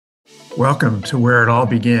Welcome to where it all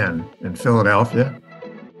began in Philadelphia,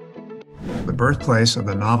 the birthplace of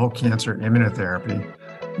the novel cancer immunotherapy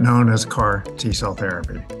known as CAR T-cell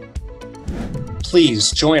therapy.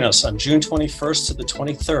 Please join us on June 21st to the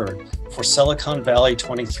 23rd for Cellicon Valley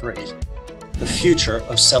 23, the future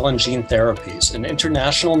of cell and gene therapies, an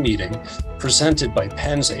international meeting presented by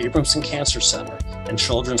Penn's Abramson Cancer Center and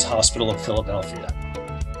Children's Hospital of Philadelphia.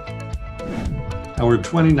 Our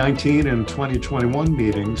 2019 and 2021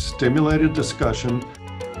 meetings stimulated discussion,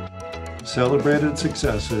 celebrated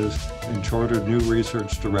successes, and chartered new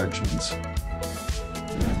research directions.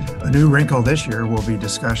 A new wrinkle this year will be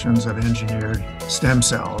discussions of engineered stem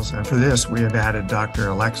cells, and for this we have added Dr.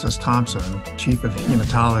 Alexis Thompson, Chief of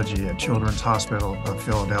Hematology at Children's Hospital of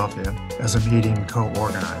Philadelphia, as a meeting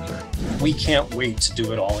co-organizer. We can't wait to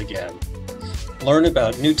do it all again. Learn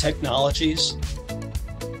about new technologies,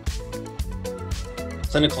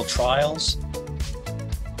 clinical trials,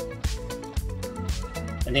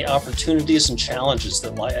 and the opportunities and challenges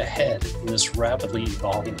that lie ahead in this rapidly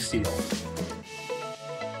evolving field.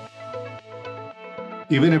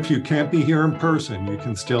 Even if you can't be here in person, you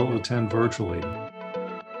can still attend virtually.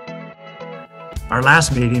 Our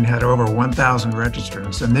last meeting had over 1,000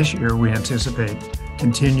 registrants, and this year we anticipate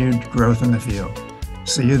continued growth in the field.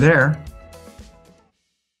 See you there.